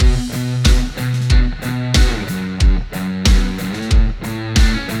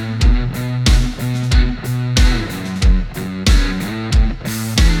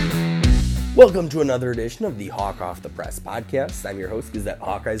Welcome to another edition of the Hawk Off the Press podcast. I'm your host, Gazette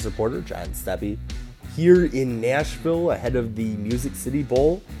Hawkeyes reporter John Steppe, here in Nashville ahead of the Music City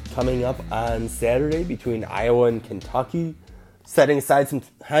Bowl coming up on Saturday between Iowa and Kentucky. Setting aside some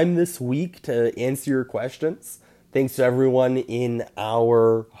time this week to answer your questions. Thanks to everyone in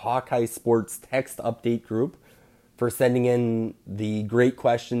our Hawkeye Sports text update group for sending in the great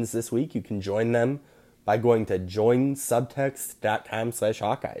questions this week. You can join them by going to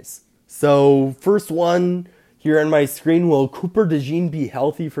joinsubtext.com/Hawkeyes. So, first one here on my screen, will Cooper DeJean be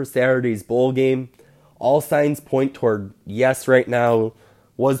healthy for Saturday's bowl game? All signs point toward yes right now.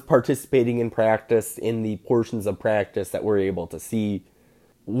 Was participating in practice in the portions of practice that we're able to see.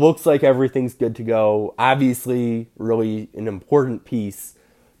 Looks like everything's good to go. Obviously, really an important piece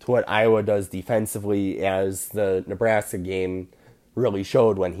to what Iowa does defensively, as the Nebraska game really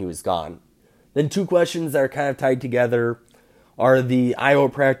showed when he was gone. Then two questions that are kind of tied together. Are the Iowa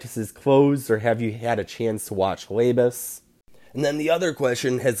practices closed, or have you had a chance to watch Labus? And then the other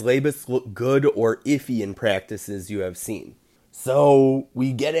question, has Labus looked good or iffy in practices you have seen? So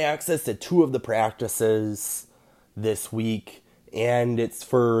we get access to two of the practices this week, and it's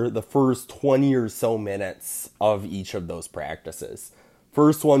for the first 20 or so minutes of each of those practices.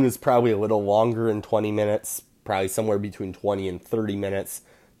 First one was probably a little longer than 20 minutes, probably somewhere between 20 and 30 minutes.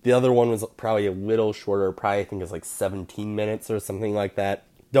 The other one was probably a little shorter, probably I think it was like 17 minutes or something like that.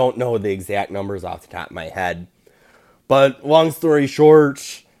 Don't know the exact numbers off the top of my head. But long story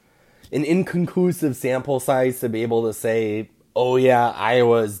short, an inconclusive sample size to be able to say, oh yeah,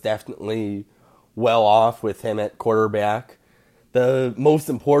 Iowa is definitely well off with him at quarterback. The most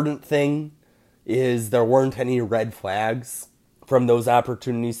important thing is there weren't any red flags from those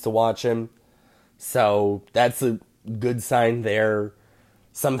opportunities to watch him. So that's a good sign there.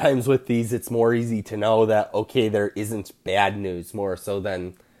 Sometimes with these, it's more easy to know that, okay, there isn't bad news more so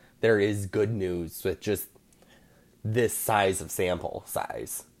than there is good news with just this size of sample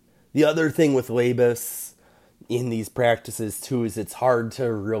size. The other thing with Labus in these practices, too, is it's hard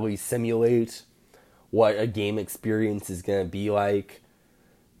to really simulate what a game experience is going to be like.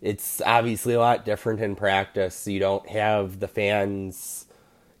 It's obviously a lot different in practice. You don't have the fans.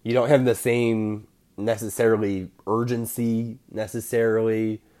 You don't have the same necessarily urgency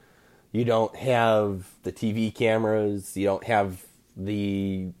necessarily. You don't have the TV cameras. You don't have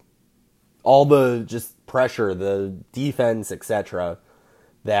all the just pressure, the defense, etc.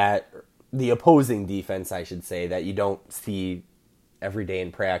 that the opposing defense, I should say, that you don't see every day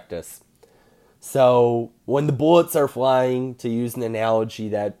in practice. So when the bullets are flying, to use an analogy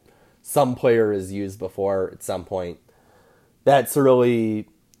that some player has used before at some point, that's really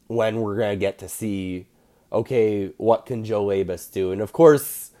when we're going to get to see, okay, what can Joe Labus do? And of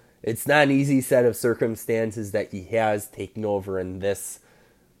course, it's not an easy set of circumstances that he has taken over in this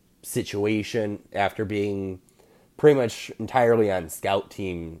situation after being pretty much entirely on scout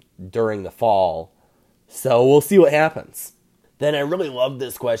team during the fall. So we'll see what happens. Then I really love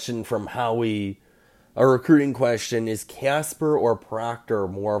this question from Howie, a recruiting question. Is Casper or Proctor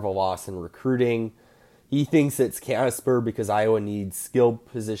more of a loss in recruiting? He thinks it's Casper because Iowa needs skilled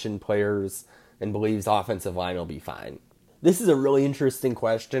position players and believes offensive line will be fine. This is a really interesting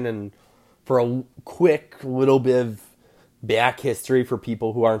question, and for a quick little bit of back history for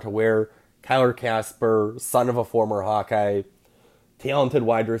people who aren't aware, Kyler Casper, son of a former Hawkeye, talented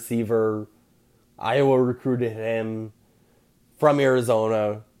wide receiver. Iowa recruited him from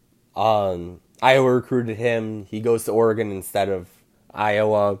Arizona. Iowa recruited him. He goes to Oregon instead of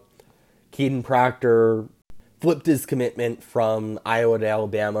Iowa. Caden Proctor flipped his commitment from Iowa to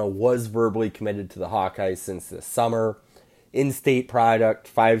Alabama, was verbally committed to the Hawkeyes since this summer. In-state product,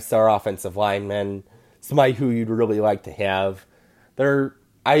 5-star offensive lineman, somebody who you'd really like to have.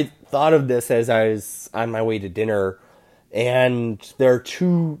 I thought of this as I was on my way to dinner, and there are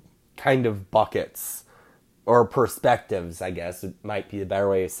two kind of buckets, or perspectives, I guess it might be the better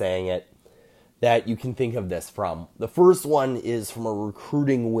way of saying it, that you can think of this from. The first one is from a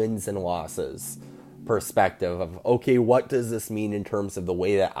recruiting wins and losses perspective of, okay, what does this mean in terms of the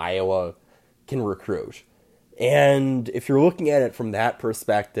way that Iowa can recruit? And if you're looking at it from that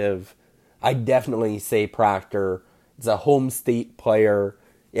perspective, I definitely say Proctor is a home state player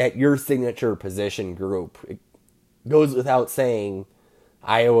at your signature position group. It goes without saying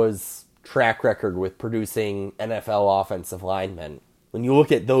Iowa's track record with producing NFL offensive linemen. When you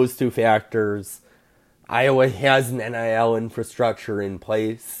look at those two factors, Iowa has an NIL infrastructure in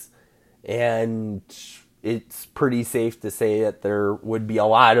place, and it's pretty safe to say that there would be a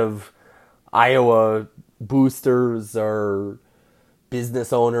lot of Iowa boosters or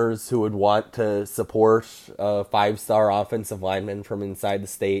business owners who would want to support a 5-star offensive lineman from inside the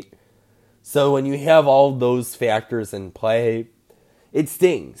state. So when you have all those factors in play, it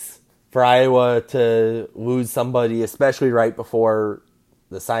stings for Iowa to lose somebody, especially right before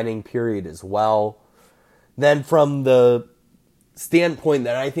the signing period as well. Then from the standpoint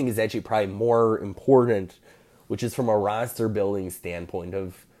that I think is actually probably more important, which is from a roster building standpoint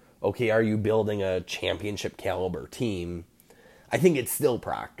of, okay, are you building a championship caliber team? I think it's still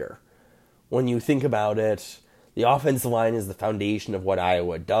Proctor. When you think about it, the offensive line is the foundation of what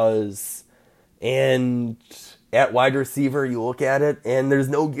Iowa does. And at wide receiver, you look at it, and there's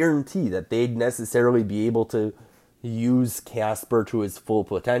no guarantee that they'd necessarily be able to use Casper to his full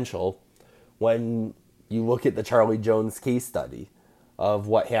potential when you look at the Charlie Jones case study of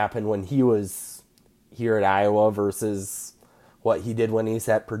what happened when he was here at Iowa versus what he did when he's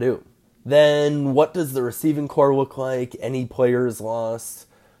at Purdue. Then what does the receiving core look like? Any players lost?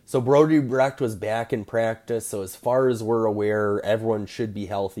 So Brody Brecht was back in practice, so as far as we're aware, everyone should be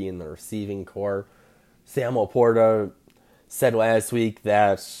healthy in the receiving core. Sam Laporta said last week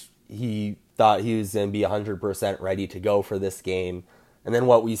that he thought he was going to be 100% ready to go for this game. And then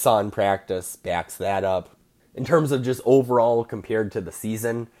what we saw in practice backs that up. In terms of just overall compared to the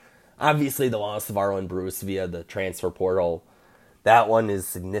season, obviously the loss of Arlen Bruce via the transfer portal, that one is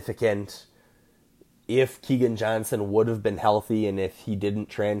significant. If Keegan Johnson would have been healthy and if he didn't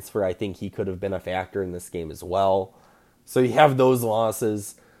transfer, I think he could have been a factor in this game as well. So you have those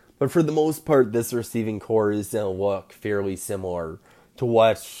losses. But for the most part, this receiving core is going to look fairly similar to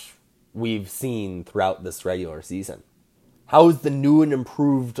what we've seen throughout this regular season. How is the new and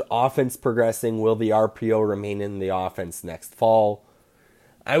improved offense progressing? Will the RPO remain in the offense next fall?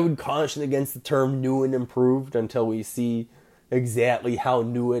 I would caution against the term new and improved until we see exactly how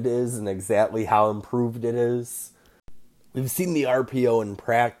new it is and exactly how improved it is. We've seen the RPO in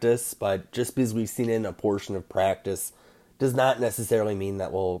practice, but just because we've seen it in a portion of practice does not necessarily mean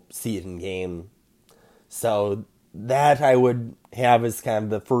that we'll see it in game. So that I would have as kind of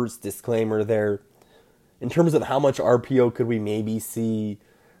the first disclaimer there. In terms of how much RPO could we maybe see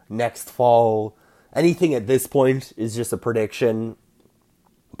next fall, anything at this point is just a prediction.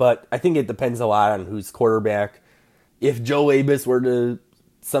 But I think it depends a lot on who's quarterback. If Joe Labus were to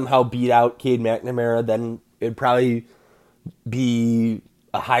somehow beat out Cade McNamara, then it'd probably be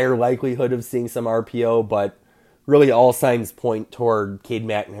a higher likelihood of seeing some RPO, but really all signs point toward Cade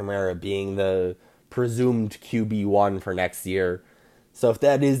McNamara being the presumed QB1 for next year. So if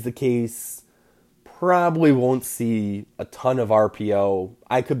that is the case, probably won't see a ton of RPO.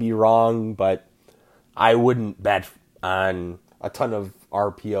 I could be wrong, but I wouldn't bet on a ton of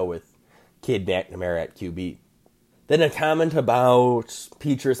RPO with Cade McNamara at QB. Then a comment about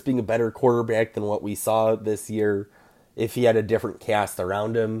Petras being a better quarterback than what we saw this year if he had a different cast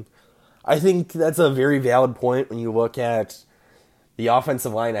around him. I think that's a very valid point when you look at the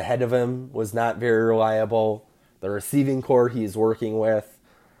offensive line ahead of him was not very reliable. The receiving core he's working with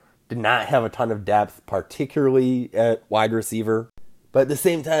did not have a ton of depth, particularly at wide receiver. But at the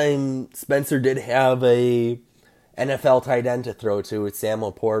same time, Spencer did have a NFL tight end to throw to with Sam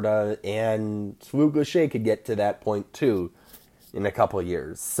Laporta, and Swu Gaucher could get to that point too in a couple of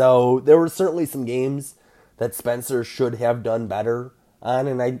years. So there were certainly some games that Spencer should have done better on,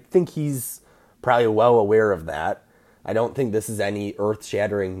 and I think he's probably well aware of that. I don't think this is any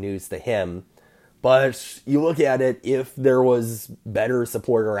earth-shattering news to him. But you look at it, if there was better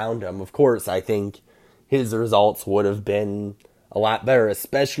support around him, of course, I think his results would have been a lot better,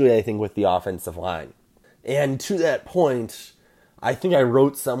 especially, I think, with the offensive line. And to that point, I think I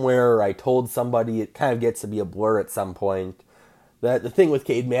wrote somewhere, or I told somebody, it kind of gets to be a blur at some point, that the thing with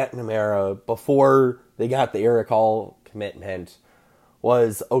Cade McNamara, before they got the Eric Hall commitment,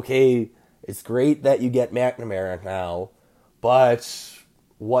 was, okay, it's great that you get McNamara now, but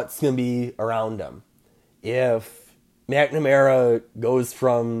what's going to be around him? If McNamara goes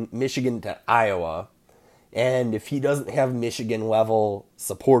from Michigan to Iowa, and if he doesn't have Michigan-level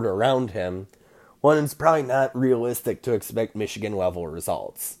support around him, well, it's probably not realistic to expect Michigan-level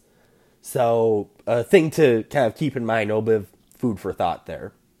results. So, a thing to kind of keep in mind, a little bit of food for thought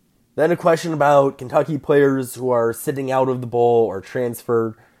there. Then a question about Kentucky players who are sitting out of the bowl or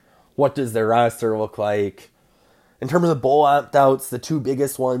transferred. What does their roster look like? In terms of bowl opt-outs, the two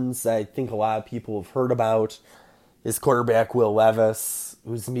biggest ones I think a lot of people have heard about is quarterback Will Levis,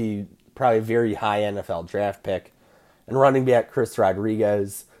 who's going to be probably a very high NFL draft pick, and running back Chris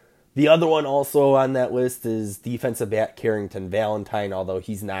Rodriguez. The other one also on that list is defensive back Carrington Valentine, although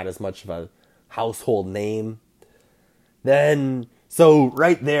he's not as much of a household name. Then, so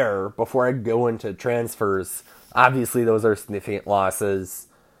right there, before I go into transfers, obviously those are significant losses.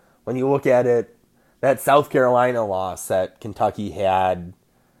 When you look at it, that South Carolina loss that Kentucky had,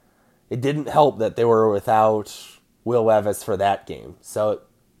 it didn't help that they were without Will Levis for that game. So it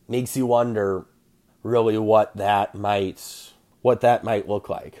makes you wonder really what that might look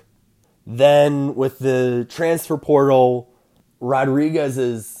like. Then with the transfer portal,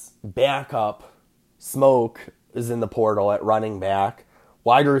 Rodriguez's backup, Smoke, is in the portal at running back.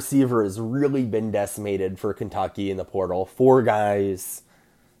 Wide receiver has really been decimated for Kentucky in the portal. 4 guys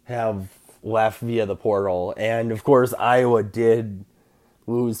have left via the portal. And of course, Iowa did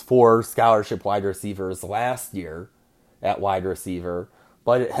lose 4 scholarship wide receivers last year at wide receiver.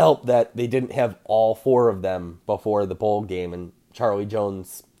 But it helped that they didn't have all 4 of them before the bowl game. And Charlie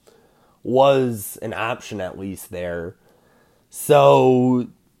Jones was an option at least there. So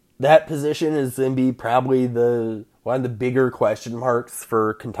that position is going to be probably one of the bigger question marks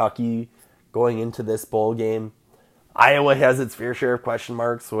for Kentucky going into this bowl game. Iowa has its fair share of question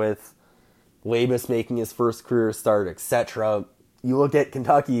marks with Labus making his first career start, etc. You look at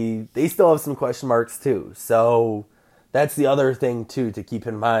Kentucky, they still have some question marks too. So that's the other thing too to keep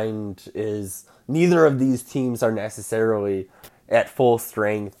in mind is neither of these teams are necessarily at full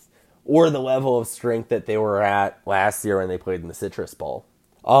strength or the level of strength that they were at last year when they played in the Citrus Bowl.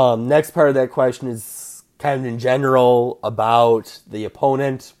 Next part of that question is kind of in general about the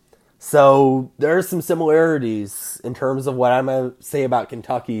opponent. So there are some similarities in terms of what I'm going to say about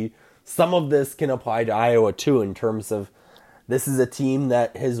Kentucky. Some of this can apply to Iowa too in terms of this is a team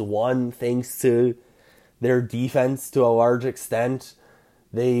that has won thanks to their defense to a large extent.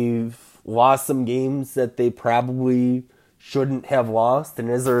 They've lost some games that they probably shouldn't have lost, and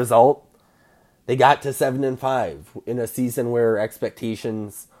as a result, they got to 7-5 in a season where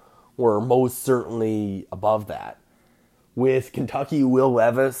expectations were most certainly above that. With Kentucky, Will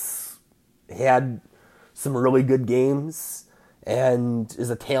Levis had some really good games and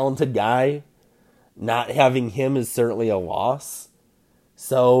is a talented guy. Not having him is certainly a loss.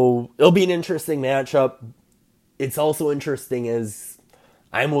 So it'll be an interesting matchup. It's also interesting as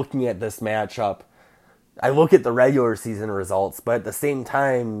I'm looking at this matchup. I look at the regular season results, but at the same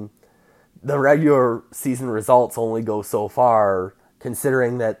time, the regular season results only go so far,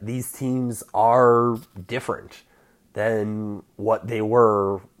 considering that these teams are different than what they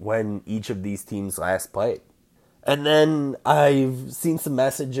were when each of these teams last played. And then I've seen some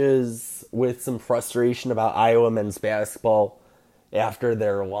messages with some frustration about Iowa men's basketball after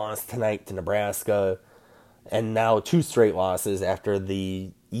their loss tonight to Nebraska, and now 2 straight losses after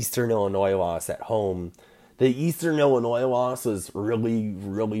the Eastern Illinois loss at home. The Eastern Illinois loss was really,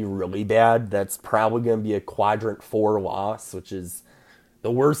 really, really bad. That's probably going to be a quadrant 4 loss, which is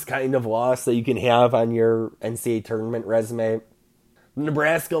the worst kind of loss that you can have on your NCAA tournament resume. The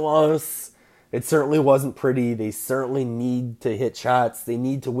Nebraska loss, it certainly wasn't pretty. They certainly need to hit shots. They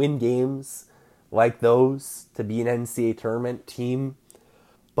need to win games like those to be an NCAA tournament team.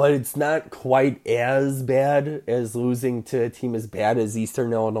 But it's not quite as bad as losing to a team as bad as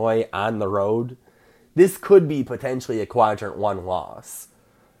Eastern Illinois on the road. This could be potentially a quadrant 1 loss.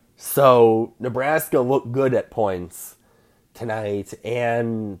 So Nebraska looked good at points tonight,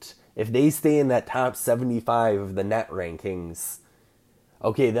 and if they stay in that top 75 of the net rankings,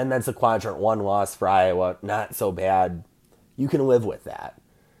 okay, then that's a quadrant 1 loss for Iowa. Not so bad. You can live with that.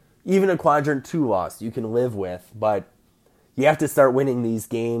 Even a quadrant 2 loss you can live with, but you have to start winning these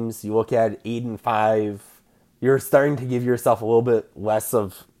games. You look at 8-5, you're starting to give yourself a little bit less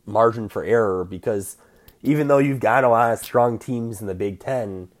of margin for error, because even though you've got a lot of strong teams in the Big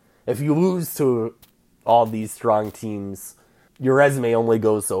Ten, if you lose to all these strong teams, your resume only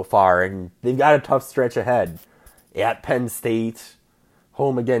goes so far, and they've got a tough stretch ahead. At Penn State,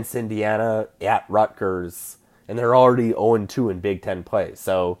 home against Indiana, at Rutgers, and they're already 0-2 in Big Ten play,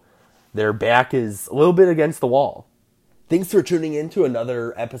 so their back is a little bit against the wall. Thanks for tuning in to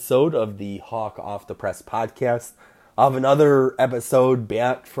another episode of the Hawk Off the Press podcast. I'll have another episode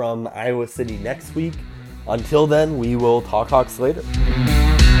back from Iowa City next week. Until then, we will talk Hawks later.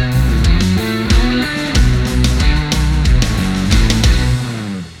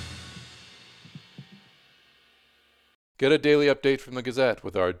 Get a daily update from the Gazette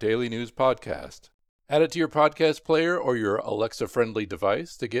with our daily news podcast. Add it to your podcast player or your Alexa-friendly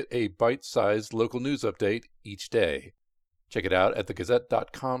device to get a bite-sized local news update each day. Check it out at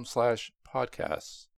thegazette.com/podcasts.